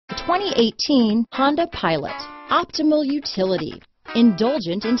2018 Honda Pilot. Optimal utility,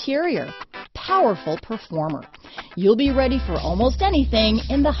 indulgent interior, powerful performer. You'll be ready for almost anything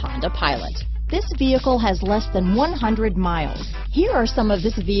in the Honda Pilot. This vehicle has less than 100 miles. Here are some of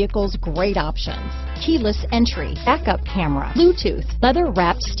this vehicle's great options: keyless entry, backup camera, Bluetooth,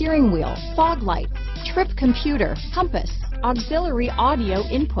 leather-wrapped steering wheel, fog lights, trip computer, compass, auxiliary audio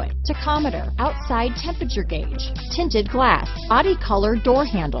input, tachometer, outside temperature gauge, tinted glass, body color door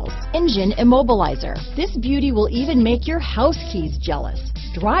handles, engine immobilizer. This beauty will even make your house keys jealous.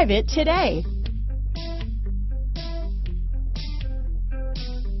 Drive it today.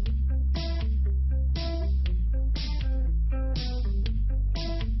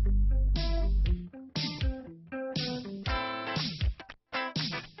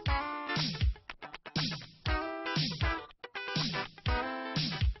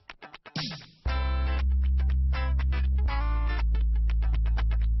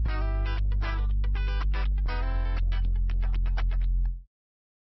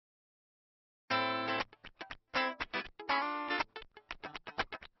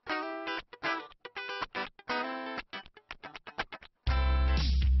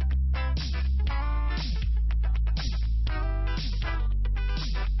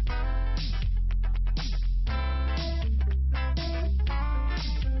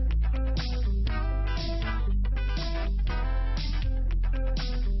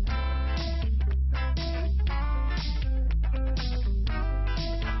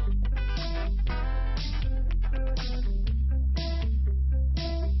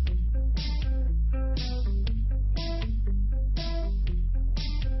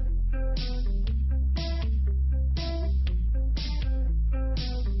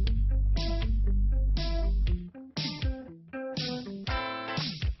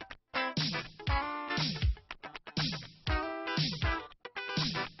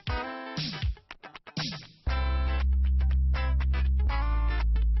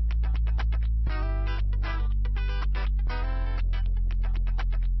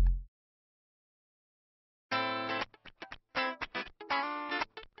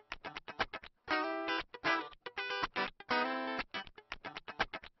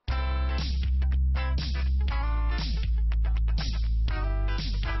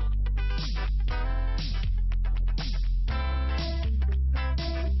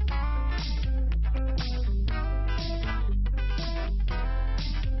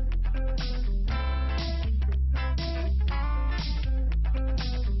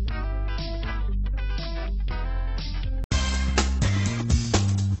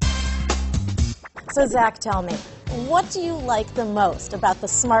 So Zach, tell me, what do you like the most about the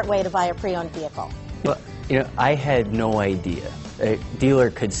smart way to buy a pre-owned vehicle? Well, I had no idea a dealer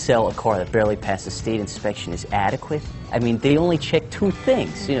could sell a car that barely passed the state inspection as adequate. I mean, they only check two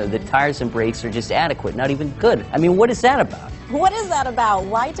things. The tires and brakes are just adequate, not even good. I mean, what is that about? What is that about?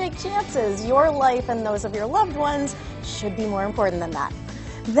 Why take chances? Your life and those of your loved ones should be more important than that.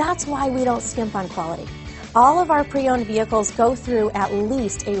 That's why we don't skimp on quality. All of our pre-owned vehicles go through at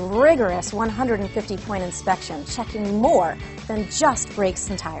least a rigorous 150-point inspection, checking more than just brakes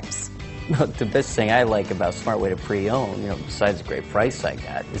and tires. The best thing I like about Smart Way to Pre-Own, besides the great price I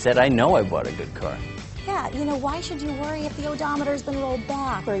got, is that I know I bought a good car. Yeah, why should you worry if the odometer's been rolled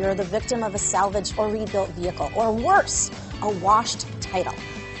back, or you're the victim of a salvaged or rebuilt vehicle, or worse, a washed title?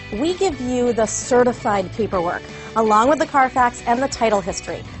 We give you the certified paperwork, along with the Carfax and the title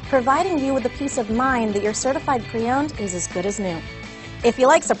history, providing you with the peace of mind that your certified pre-owned is as good as new. If you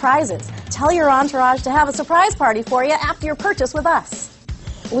like surprises, tell your entourage to have a surprise party for you after your purchase with us.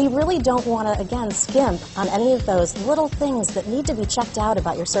 We really don't want to, again, skimp on any of those little things that need to be checked out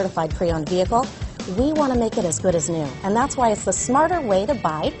about your certified pre-owned vehicle. We want to make it as good as new, and that's why it's the smarter way to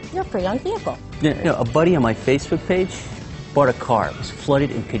buy your pre-owned vehicle. A buddy on my Facebook page bought a car. It was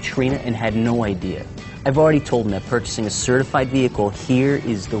flooded in Katrina and had no idea. I've already told him that purchasing a certified vehicle here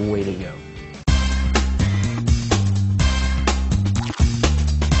is the way to go.